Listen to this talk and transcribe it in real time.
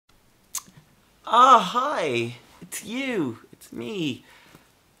Hi, it's you, it's me.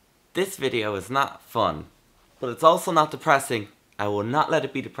 This video is not fun, but it's also not depressing. I will not let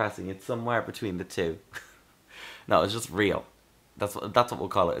it be depressing. It's somewhere between the two. No, it's just real. That's what we'll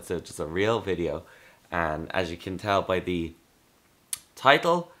call it. It's just a real video. And as you can tell by the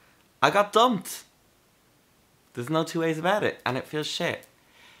title, I got dumped. There's no two ways about it, and it feels shit.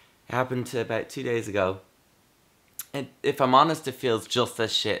 It happened about 2 days ago. And if I'm honest, it feels just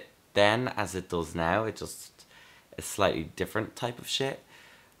as shit then as it does now. It just a slightly different type of shit.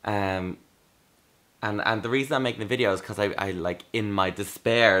 And the reason I'm making the video is because I like, in my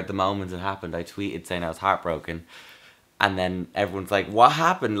despair the moment it happened, I tweeted saying I was heartbroken, and then everyone's like, what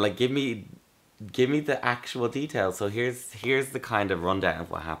happened? Like, give me the actual details. So here's the kind of rundown of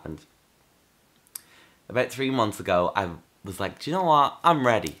what happened. About 3 months ago, I was like, do you know what? I'm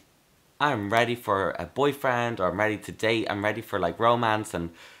ready. I'm ready for a boyfriend, or I'm ready to date. I'm ready for like romance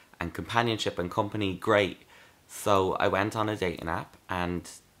and companionship and company. Great. So I went on a dating app, and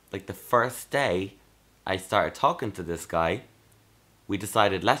like the first day I started talking to this guy, we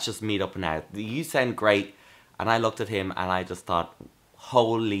decided, let's just meet up now. You sound great. And I looked at him and I just thought,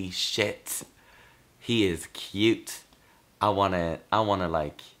 holy shit, he is cute. I wanna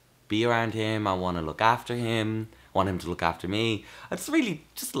like be around him. I wanna look after him. I want him to look after me. I just really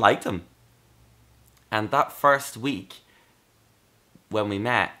just liked him. And that first week, when we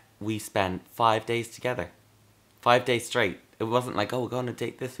met, we spent 5 days together. 5 days straight. It wasn't like, oh, we're going to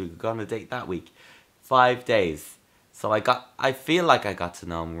date this week, we're going to date that week. 5 days. So I feel like I got to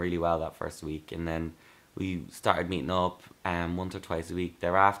know him really well that first week. And then we started meeting up once or twice a week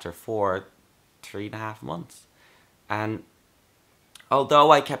thereafter for 3.5 months. And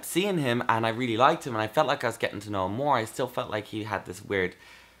although I kept seeing him and I really liked him and I felt like I was getting to know him more, I still felt like he had this weird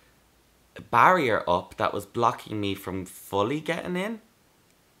barrier up that was blocking me from fully getting in.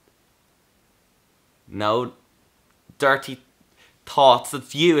 No dirty thoughts.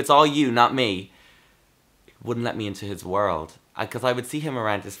 It's you. It's all you, not me. Wouldn't let me into his world. Because I would see him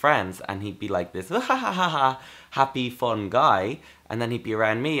around his friends and he'd be like this happy, fun guy. And then he'd be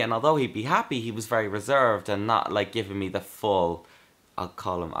around me, and although he'd be happy, he was very reserved and not like giving me the full, I'll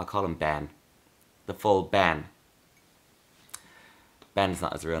call him Ben. The full Ben. Ben's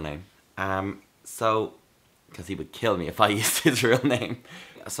not his real name. So, because he would kill me if I used his real name.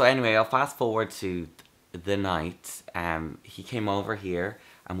 So anyway, I'll fast forward to the night. He came over here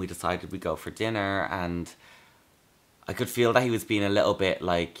and we decided we'd go for dinner, and I could feel that he was being a little bit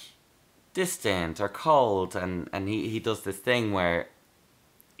like distant or cold, and he does this thing where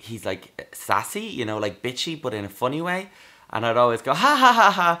he's like sassy, you know, like bitchy, but in a funny way. And I'd always go, ha ha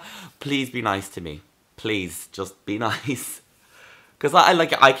ha ha, please be nice to me. Please, just be nice. Because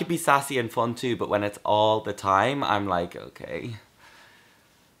I could be sassy and fun too, but when it's all the time, I'm like, okay.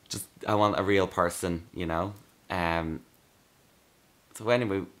 Just, I want a real person, you know. So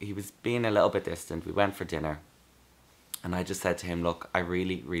anyway, he was being a little bit distant. We went for dinner. And I just said to him, look, I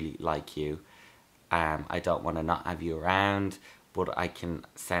really, really like you. I don't want to not have you around, but I can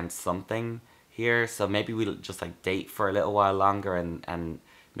sense something here. So maybe we'll just like date for a little while longer, and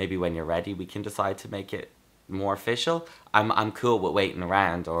maybe when you're ready, we can decide to make it more official. I'm cool with waiting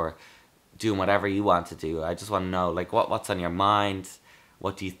around or doing whatever you want to do. I just want to know, like, what's on your mind?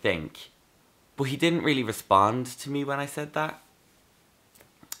 What do you think? But he didn't really respond to me when I said that.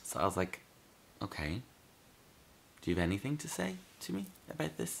 So I was like, okay. Do you have anything to say to me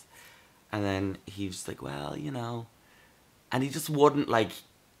about this? And then he was like, well, you know. And he just wouldn't, like,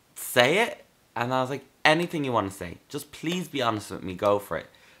 say it. And I was like, anything you want to say. Just please be honest with me. Go for it.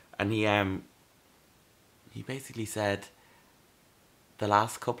 And he basically said, the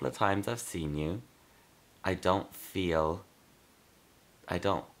last couple of times I've seen you, what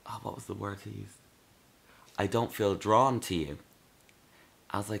was the word he used? I don't feel drawn to you.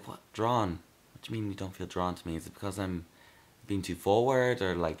 I was like, what? Drawn? What do you mean you don't feel drawn to me? Is it because I'm being too forward,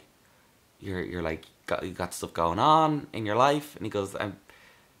 or like you're like you got stuff going on in your life? And he goes,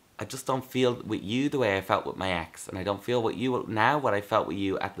 I just don't feel with you the way I felt with my ex, and I don't feel with you now what I felt with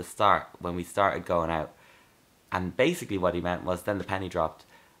you at the start when we started going out. And basically what he meant was, then the penny dropped,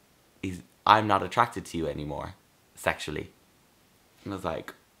 I'm not attracted to you anymore sexually. And I was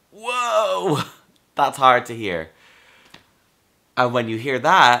like, whoa, that's hard to hear. And when you hear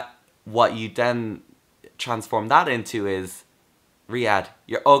that, what you then transform that into is, Riyadh,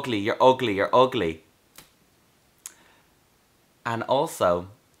 you're ugly, you're ugly, you're ugly. And also,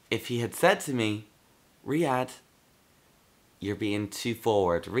 if he had said to me, Riyadh, you're being too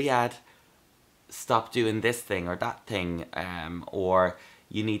forward. Riyadh, stop doing this thing or that thing. Or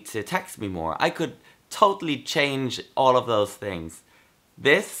you need to text me more. I could totally change all of those things.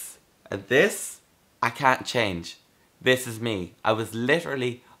 This and this I can't change. This is me. I was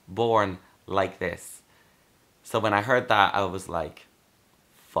literally born like this. So when I heard that, I was like,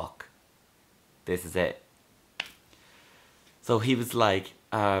 fuck. This is it. So he was like,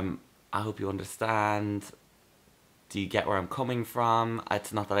 I hope you understand. Do you get where I'm coming from?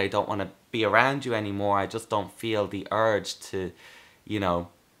 It's not that I don't want to be around you anymore. I just don't feel the urge to, you know,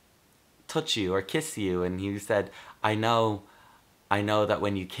 touch you or kiss you. And he said, I know that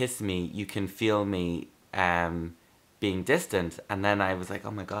when you kiss me, you can feel me being distant. And then I was like,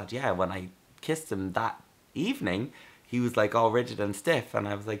 oh my God, yeah. When I kissed him that evening, he was like all rigid and stiff. And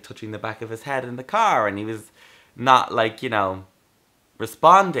I was like touching the back of his head in the car. And he was not like, you know,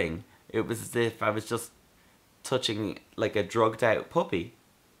 responding. It was as if I was just touching like a drugged out puppy.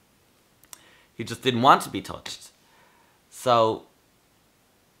 He just didn't want to be touched. So,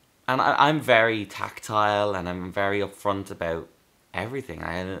 and I'm very tactile and I'm very upfront about everything.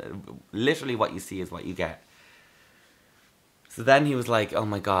 Literally what you see is what you get. So then he was like, oh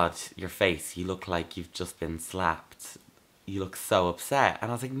my God, your face, you look like you've just been slapped. You look so upset.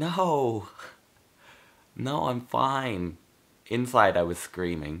 And I was like, no, I'm fine. Inside I was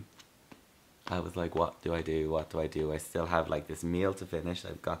screaming. I was like, what do I do? What do I do? I still have like this meal to finish.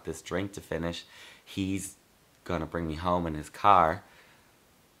 I've got this drink to finish. He's gonna bring me home in his car.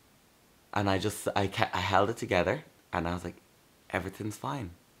 And I held it together and I was like, everything's fine,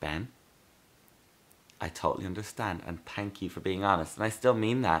 Ben. I totally understand and thank you for being honest. And I still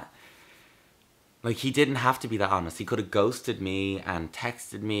mean that. Like, he didn't have to be that honest. He could have ghosted me and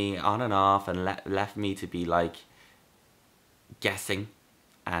texted me on and off and left me to be like guessing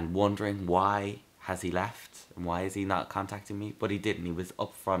and wondering why has he left and why is he not contacting me. But he didn't. He was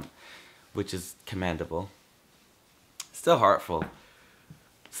upfront, which is commendable. Still hurtful.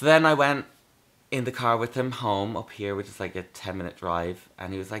 So then I went in the car with him home up here, which is like a 10-minute drive.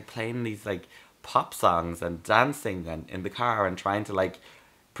 And he was like playing these like pop songs and dancing and in the car and trying to like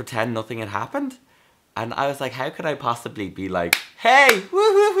pretend nothing had happened. And I was like, how could I possibly be like, hey,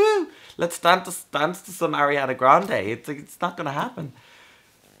 woo woo woo, let's dance to some Ariana Grande. It's like, it's not gonna happen.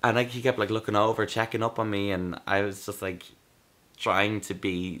 And like he kept like looking over, checking up on me, and I was just like trying to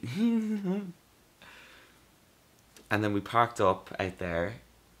be. And then we parked up out there,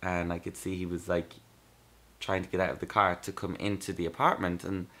 and I could see he was like trying to get out of the car to come into the apartment,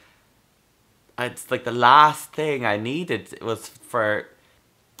 and it's like the last thing I needed was for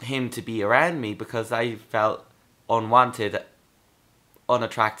him to be around me because I felt unwanted,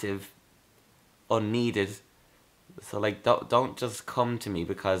 unattractive, unneeded. So like don't just come to me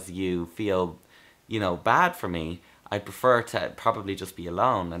because you feel, you know, bad for me. I prefer to probably just be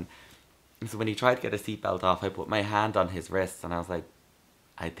alone. And so when he tried to get a seatbelt off, I put my hand on his wrist and I was like,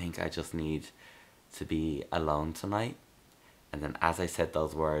 I think I just need to be alone tonight. And then as I said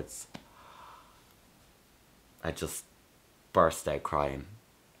those words, I just burst out crying.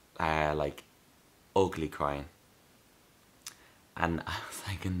 Like ugly crying. And I was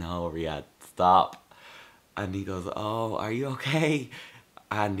like, no, Riyadh, stop. And he goes, oh, are you okay?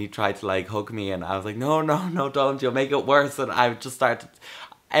 And he tried to like hug me and I was like, no, don't, you'll make it worse. And I just started,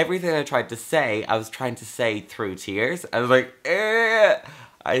 everything I tried to say, I was trying to say through tears. I was like,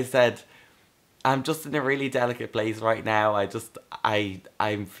 I said, I'm just in a really delicate place right now. I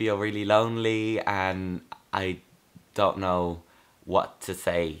feel really lonely and I don't know what to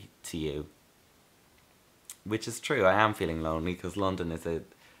say to you. Which is true, I am feeling lonely because London is a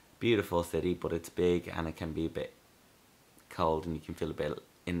beautiful city, but it's big and it can be a bit cold and you can feel a bit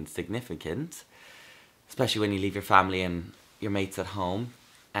insignificant. Especially when you leave your family and your mates at home.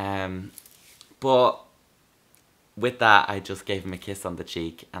 But with that, I just gave him a kiss on the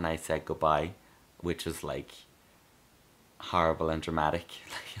cheek and I said goodbye, which was like horrible and dramatic,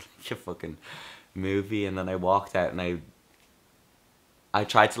 like a fucking movie. And then I walked out and I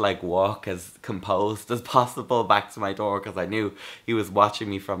tried to like walk as composed as possible back to my door because I knew he was watching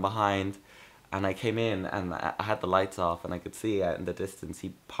me from behind. And I came in and I had the lights off and I could see out in the distance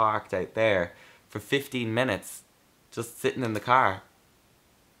he parked out there for 15 minutes just sitting in the car.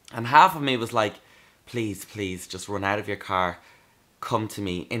 And half of me was like, please, just run out of your car, come to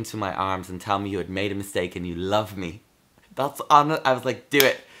me, into my arms and tell me you had made a mistake and you love me. That's on it. I was like, do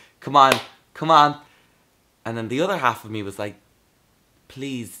it. Come on. And then the other half of me was like,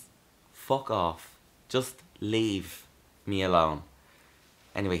 please, fuck off. Just leave me alone.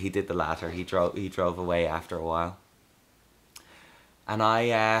 Anyway, he did the latter. He drove away after a while. And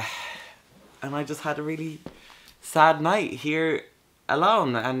I just had a really sad night here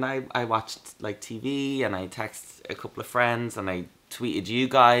alone. And I watched like TV and I texted a couple of friends and I tweeted you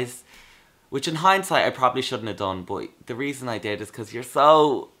guys. Which in hindsight I probably shouldn't have done. But the reason I did is because you're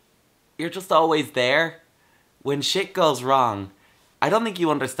so you're just always there. When shit goes wrong, I don't think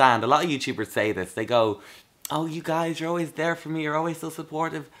you understand. A lot of YouTubers say this. They go, oh, you guys, you're always there for me. You're always so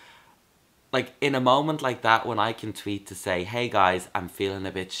supportive. Like, in a moment like that, when I can tweet to say, hey guys, I'm feeling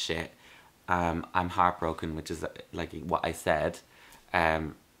a bit shit. I'm heartbroken, which is like what I said.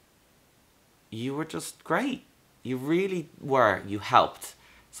 You were just great. You really were. You helped.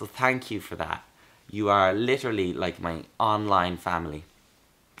 So thank you for that. You are literally like my online family.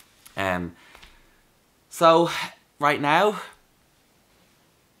 So right now,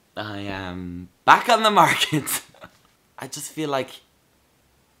 I am back on the market. I just feel like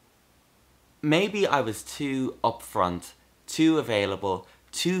maybe I was too upfront, too available,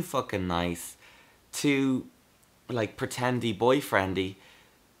 too fucking nice, too like pretendy, boyfriendy,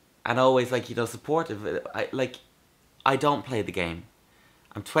 and always like, you know, supportive. I don't play the game.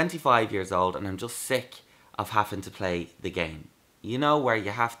 I'm 25 years old and I'm just sick of having to play the game. You know, where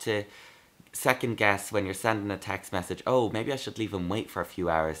you have to second guess when you're sending a text message. Oh, maybe I should leave him wait for a few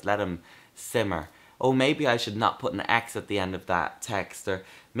hours, let him simmer. Oh, maybe I should not put an X at the end of that text. Or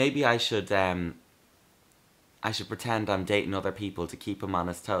maybe I should pretend I'm dating other people to keep him on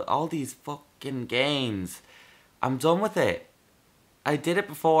his toes. All these fucking games. I'm done with it. I did it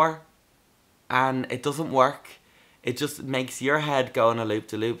before and it doesn't work. It just makes your head go on a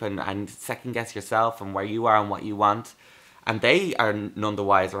loop-de-loop and second guess yourself and where you are and what you want. And they are none the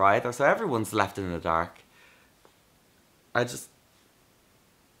wiser either, so everyone's left in the dark. But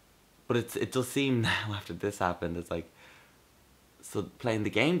it does seem now after this happened, it's like, so playing the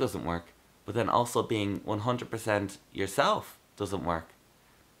game doesn't work, but then also being 100% yourself doesn't work.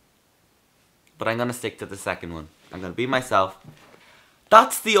 But I'm going to stick to the second one. I'm going to be myself.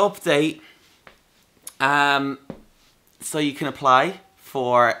 That's the update. So you can apply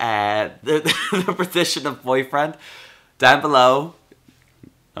for the position of boyfriend down below.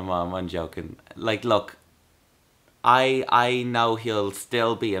 I'm joking. Like, look, I know he'll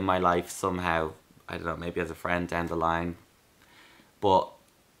still be in my life somehow. I don't know, maybe as a friend down the line. But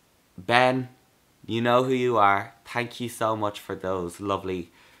Ben, you know who you are. Thank you so much for those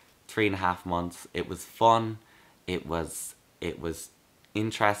lovely 3.5 months. It was fun. It was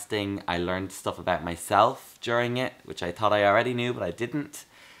interesting. I learned stuff about myself during it, which I thought I already knew, but I didn't.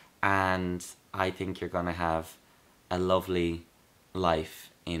 And I think you're going to have a lovely life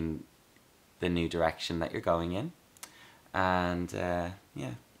in the new direction that you're going in. And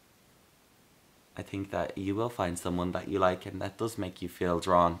yeah, I think that you will find someone that you like and that does make you feel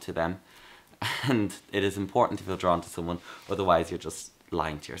drawn to them. And it is important to feel drawn to someone, otherwise you're just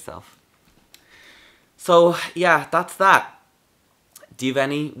lying to yourself. So yeah, that's that. Do you have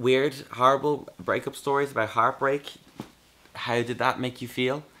any weird, horrible breakup stories about heartbreak? How did that make you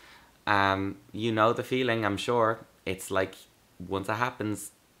feel? You know the feeling, I'm sure. It's like, once it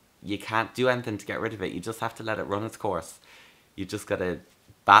happens, you can't do anything to get rid of it. You just have to let it run its course. You just gotta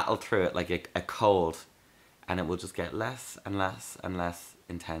battle through it like a cold. And it will just get less and less and less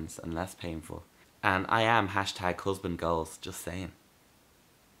intense and less painful. And I am #husband goals, just saying.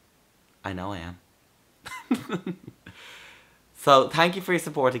 I know I am. So thank you for your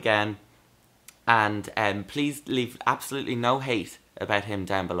support again, and please leave absolutely no hate about him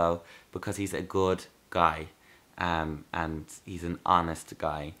down below, because he's a good guy, and he's an honest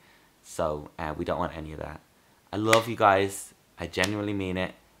guy, so we don't want any of that. I love you guys, I genuinely mean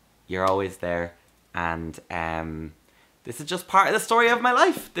it, you're always there, and this is just part of the story of my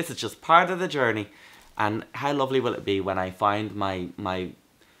life, this is just part of the journey, and how lovely will it be when I find my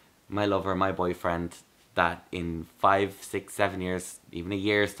lover, my boyfriend, that in 5, 6, 7 years, even a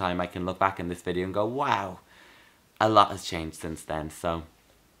year's time, I can look back in this video and go, wow, a lot has changed since then. So,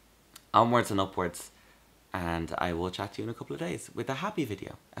 onwards and upwards, and I will chat to you in a couple of days with a happy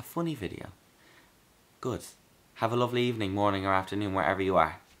video, a funny video. Good. Have a lovely evening, morning or afternoon, wherever you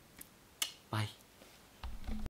are. Bye.